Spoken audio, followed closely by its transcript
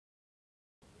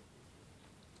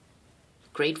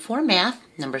Grade 4 Math,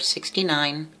 number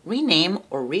 69, rename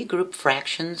or regroup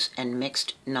fractions and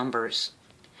mixed numbers.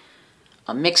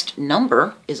 A mixed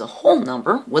number is a whole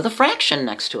number with a fraction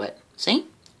next to it. See?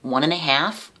 1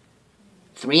 1/2,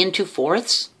 3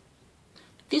 2/4.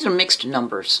 These are mixed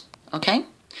numbers, okay?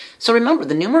 So remember,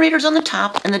 the numerator's on the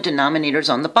top and the denominator's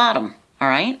on the bottom, all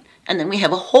right? And then we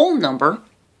have a whole number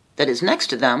that is next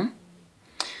to them.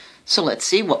 So let's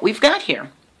see what we've got here.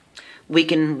 We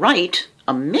can write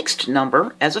a mixed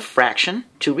number as a fraction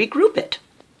to regroup it.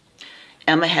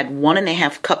 Emma had 1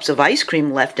 1/2 cups of ice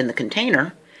cream left in the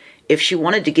container. If she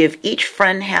wanted to give each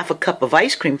friend half a cup of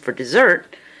ice cream for dessert,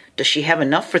 does she have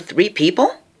enough for 3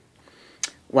 people?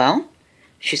 Well,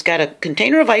 she's got a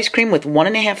container of ice cream with 1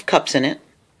 1/2 cups in it.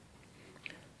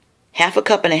 Half a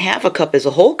cup and a half a cup is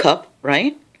a whole cup,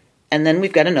 right? And then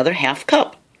we've got another half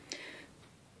cup.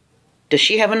 Does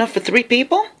she have enough for 3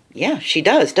 people? Yeah, she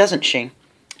does, doesn't she?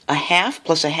 A half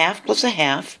plus a half plus a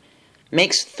half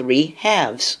makes 3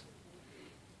 halves.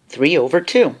 3 over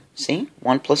 2. See?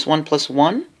 1 plus 1 plus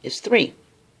 1 is 3.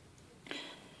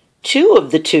 2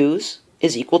 of the 2's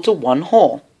is equal to 1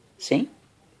 whole. See?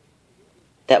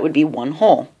 That would be 1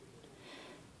 whole.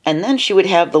 And then she would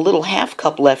have the little half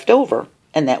cup left over,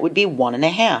 and that would be 1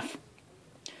 1/2.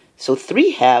 So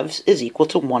 3 halves is equal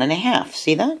to 1 1/2.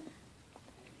 See that?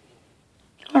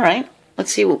 All right,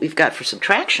 let's see what we've got for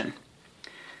subtraction.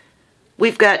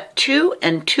 We've got 2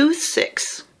 and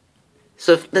 2/6.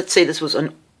 So let's say this was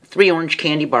 3 orange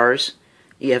candy bars.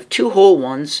 You have 2 whole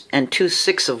ones and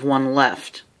 2/6 of one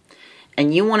left.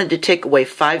 And you wanted to take away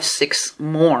 5/6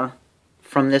 more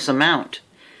from this amount.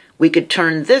 We could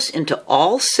turn this into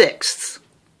all sixths,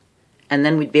 and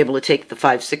then we'd be able to take the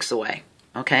 5/6 away.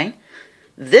 Okay?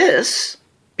 This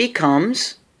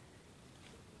becomes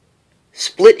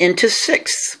split into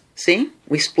 6. See?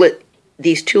 We split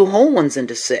these 2 whole ones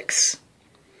into 6.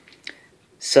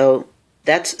 So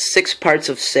that's 6 parts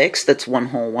of 6, that's 1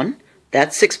 whole one.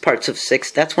 That's 6 parts of 6,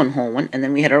 that's 1 whole one. And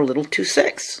then we had our little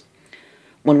 2/6.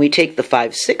 When we take the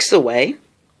 5/6 away,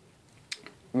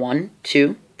 1,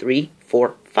 2, 3,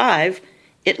 4, 5,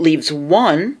 it leaves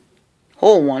 1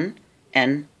 whole one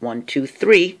and 1, 2,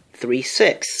 3,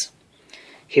 3/6.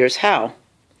 Here's how.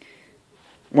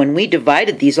 When we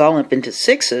divided these all up into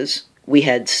 6's, we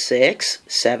had 6,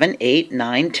 7, 8,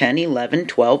 9, 10, 11,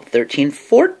 12, 13,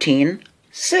 14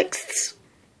 sixths.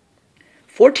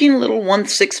 14 little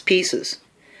 1/6 pieces.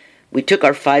 We took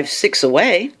our 5/6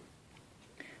 away.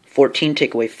 14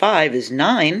 take away 5 is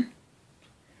 9.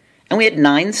 And we had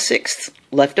 9/6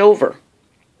 left over.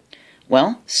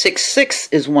 Well, 6/6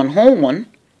 is 1 whole one.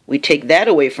 We take that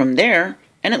away from there,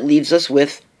 and it leaves us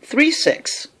with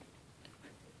 3/6.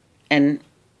 And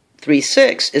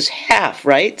 3/6 is half,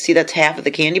 right? See, that's half of the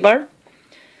candy bar?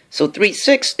 So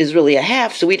 3/6 is really a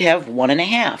half, so we'd have 1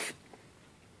 1/2.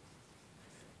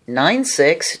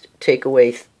 9/6 take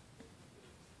away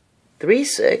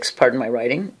 3/6, pardon my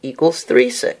writing, equals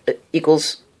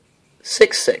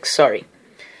 6/6, sorry.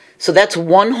 So that's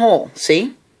 1 whole,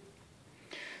 see?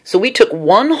 So we took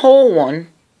 1 whole one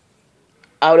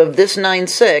out of this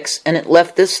 9/6, and it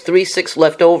left this 3/6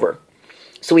 left over.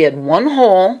 So we had 1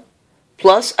 whole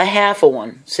plus a half of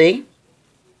one, see?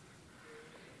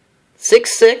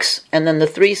 6/6, and then the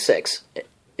 3/6.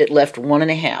 It left 1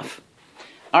 1/2.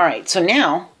 All right, so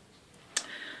now,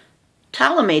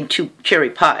 Tala made 2 cherry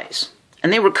pies,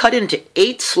 and they were cut into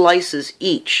 8 slices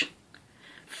each.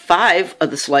 5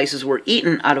 of the slices were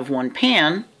eaten out of 1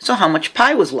 pan, so how much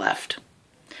pie was left?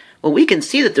 Well, we can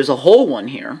see that there's a whole one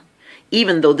here,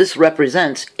 even though this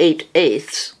represents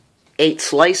 8/8, 8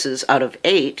 slices out of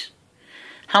 8.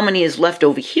 How many is left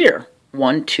over here?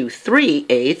 1, 2,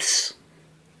 3/8.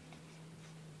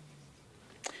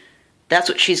 That's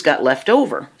what she's got left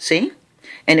over, see?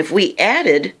 And if we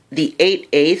added the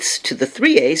 8/8 to the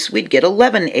 3/8, we'd get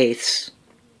 11/8.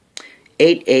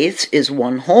 8/8 is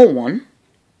 1 whole one.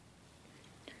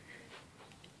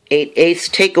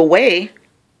 8/8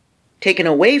 taken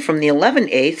away from the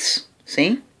 11/8,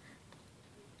 see?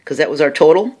 Because that was our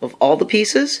total of all the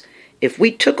pieces. If we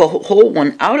took a whole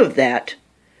one out of that,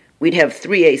 we'd have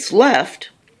 3/8 left.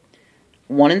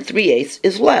 1 3/8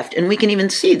 is left. And we can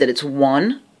even see that it's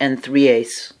 1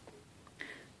 3/8.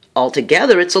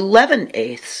 Altogether, it's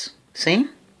 11/8. See?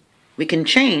 We can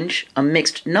change a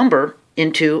mixed number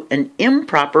into an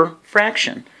improper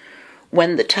fraction.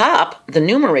 When the top, the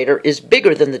numerator, is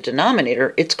bigger than the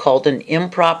denominator, it's called an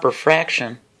improper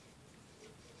fraction.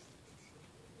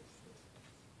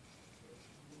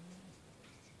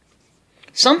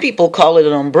 Some people call it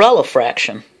an umbrella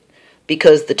fraction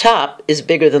because the top is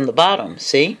bigger than the bottom,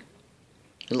 see?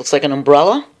 It looks like an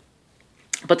umbrella.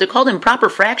 But they're called improper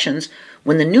fractions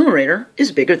when the numerator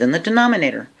is bigger than the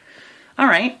denominator. All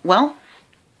right, well,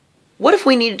 what if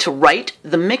we needed to write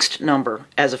the mixed number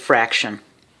as a fraction?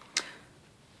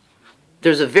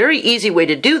 There's a very easy way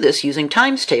to do this using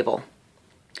times table.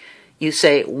 You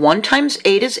say 1 times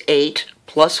 8 is 8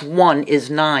 plus 1 is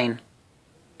 9.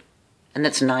 And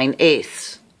that's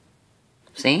 9/8.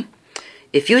 See?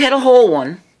 If you had a whole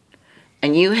one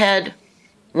and you had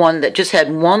one that just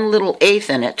had one little eighth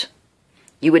in it,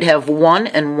 you would have 1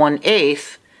 and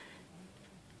 1/8.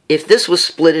 If this was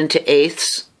split into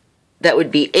eighths, that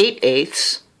would be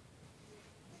 8/8.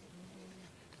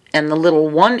 And the little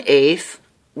 1/8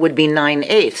 would be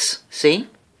 9/8. See?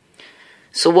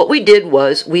 So what we did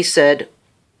was we said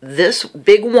this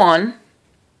big 1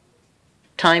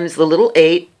 times the little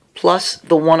 8 plus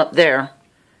the 1 up there.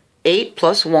 8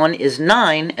 plus 1 is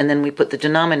 9, and then we put the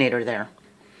denominator there.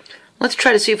 Let's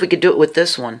try to see if we could do it with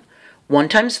this one. 1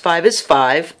 times 5 is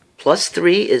 5, plus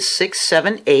 3 is 6,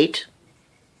 7, 8.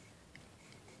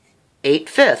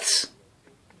 8/5.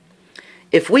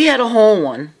 If we had a whole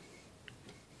one,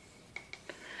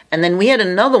 and then we had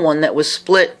another one that was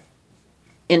split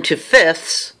into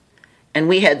fifths, and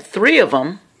we had 3 of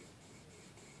them,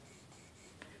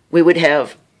 we would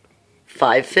have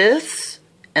 5/5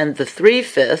 and the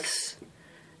 3/5.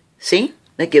 See?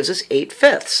 That gives us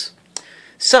 8/5.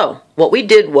 So, what we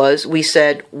did was we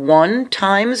said 1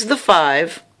 times the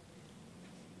 5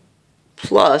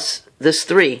 plus this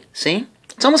 3. See?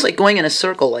 It's almost like going in a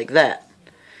circle like that.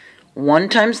 1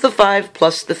 times the 5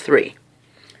 plus the 3.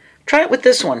 Try it with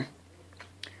this one.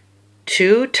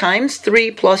 2 times 3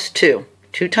 plus 2.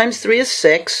 2 times 3 is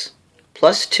 6,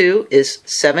 plus 2 is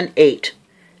 7, 8.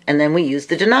 And then we use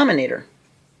the denominator.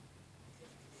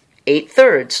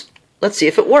 8/3. Let's see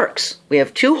if it works. We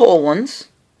have 2 whole ones.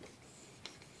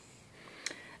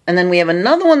 And then we have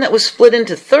another one that was split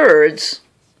into thirds,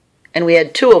 and we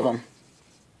had 2 of them.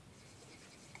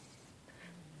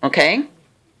 Okay?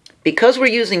 Because we're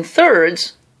using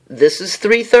thirds, this is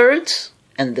 3/3,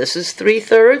 and this is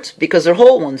 3/3, because they're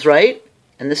whole ones, right?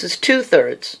 And this is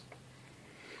 2/3.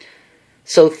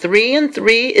 So 3 and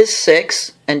 3 is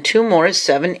 6, and 2 more is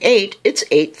 7, 8. It's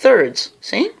 8/3.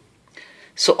 See?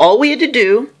 So all we had to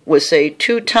do was say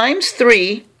 2 times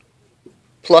 3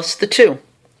 plus the 2.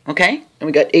 Okay? And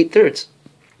we got 8/3.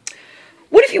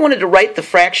 What if you wanted to write the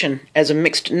fraction as a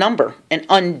mixed number and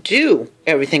undo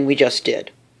everything we just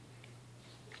did?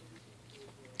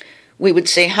 We would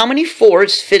say how many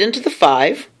 4s fit into the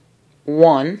 5?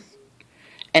 1.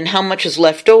 And how much is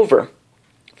left over?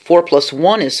 4 plus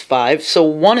 1 is 5, so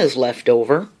 1 is left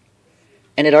over.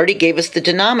 And it already gave us the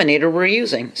denominator we're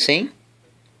using. See?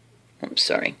 Oops,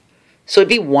 sorry. So it'd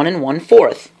be 1 and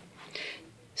 1/4.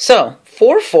 So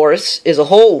 4/4 is a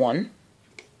whole one.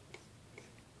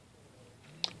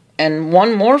 And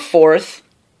 1 more 4th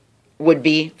would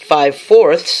be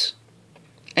 5/4.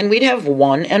 And we'd have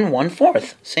 1 and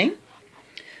 1/4. See?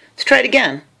 Let's try it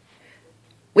again.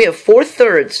 We have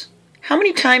 4/3. How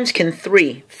many times can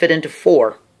 3 fit into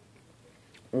 4?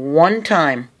 1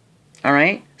 time. All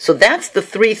right? So that's the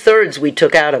 3/3 we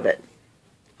took out of it.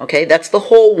 Okay? That's the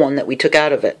whole one that we took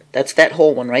out of it. That's that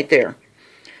whole one right there.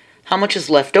 How much is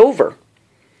left over?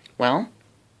 Well,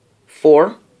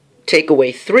 4 take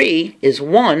away 3 is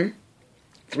 1.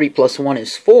 3 plus 1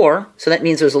 is 4. So that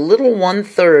means there's a little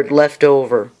 1/3 left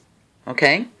over.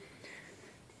 Okay?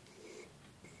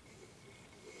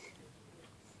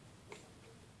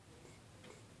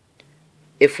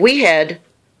 If we had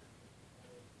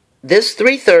this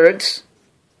 3/3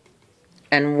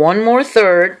 and 1 more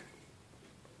third,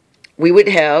 we would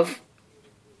have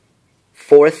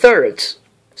 4/3.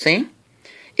 See?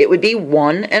 It would be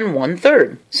 1 and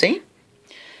 1/3. See?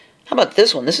 How about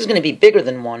this one? This is going to be bigger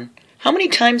than 1. How many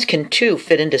times can 2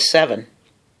 fit into 7?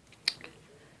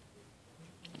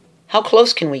 How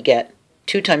close can we get?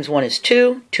 2 times 1 is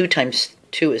 2. 2 times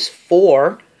 2 is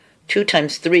 4. 2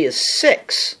 times 3 is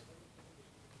 6.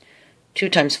 2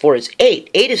 times 4 is 8.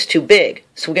 8 is too big,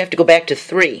 so we have to go back to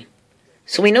 3.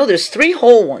 So we know there's 3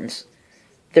 whole ones.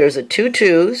 There's a 2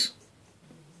 2s,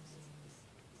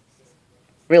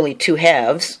 really 2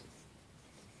 halves.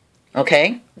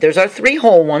 Okay, there's our 3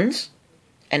 whole ones.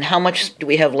 And how much do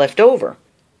we have left over?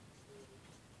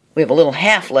 We have a little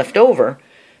half left over.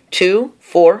 2,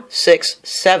 4, 6,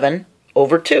 7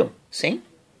 over 2. See?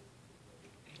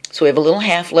 So we have a little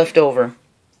half left over.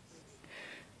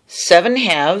 7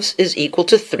 halves is equal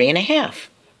to 3 1/2.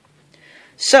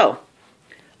 So,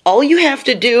 all you have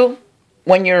to do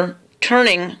when you're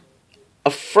turning a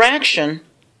fraction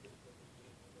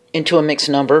into a mixed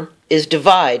number is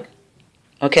divide,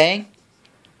 okay?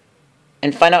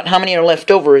 And find out how many are left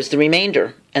over as the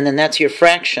remainder. and then that's your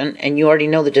fraction, and you already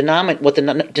know what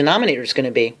the denominator is going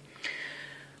to be.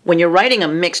 When you're writing a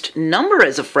mixed number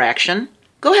as a fraction,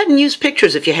 go ahead and use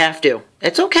pictures if you have to.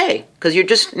 It's okay, because you're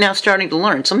just now starting to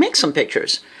learn, so make some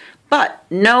pictures. But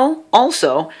know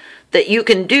also that you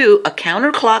can do a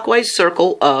counterclockwise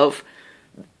circle of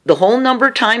the whole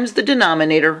number times the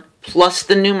denominator plus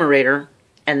the numerator,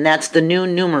 and that's the new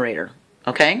numerator,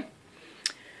 okay?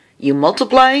 You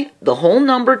multiply the whole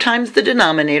number times the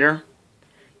denominator,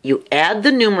 you add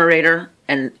the numerator,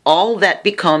 and all that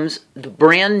becomes the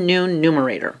brand new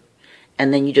numerator.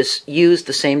 And then you just use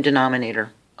the same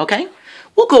denominator, okay?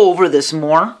 We'll go over this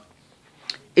more.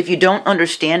 If you don't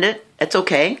understand it, it's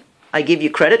okay. I give you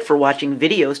credit for watching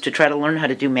videos to try to learn how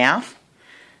to do math.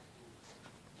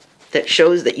 That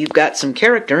shows that you've got some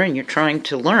character and you're trying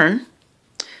to learn.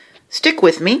 Stick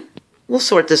with me. We'll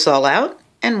sort this all out,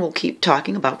 and we'll keep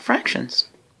talking about fractions.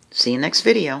 See you next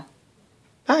video.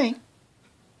 Bye.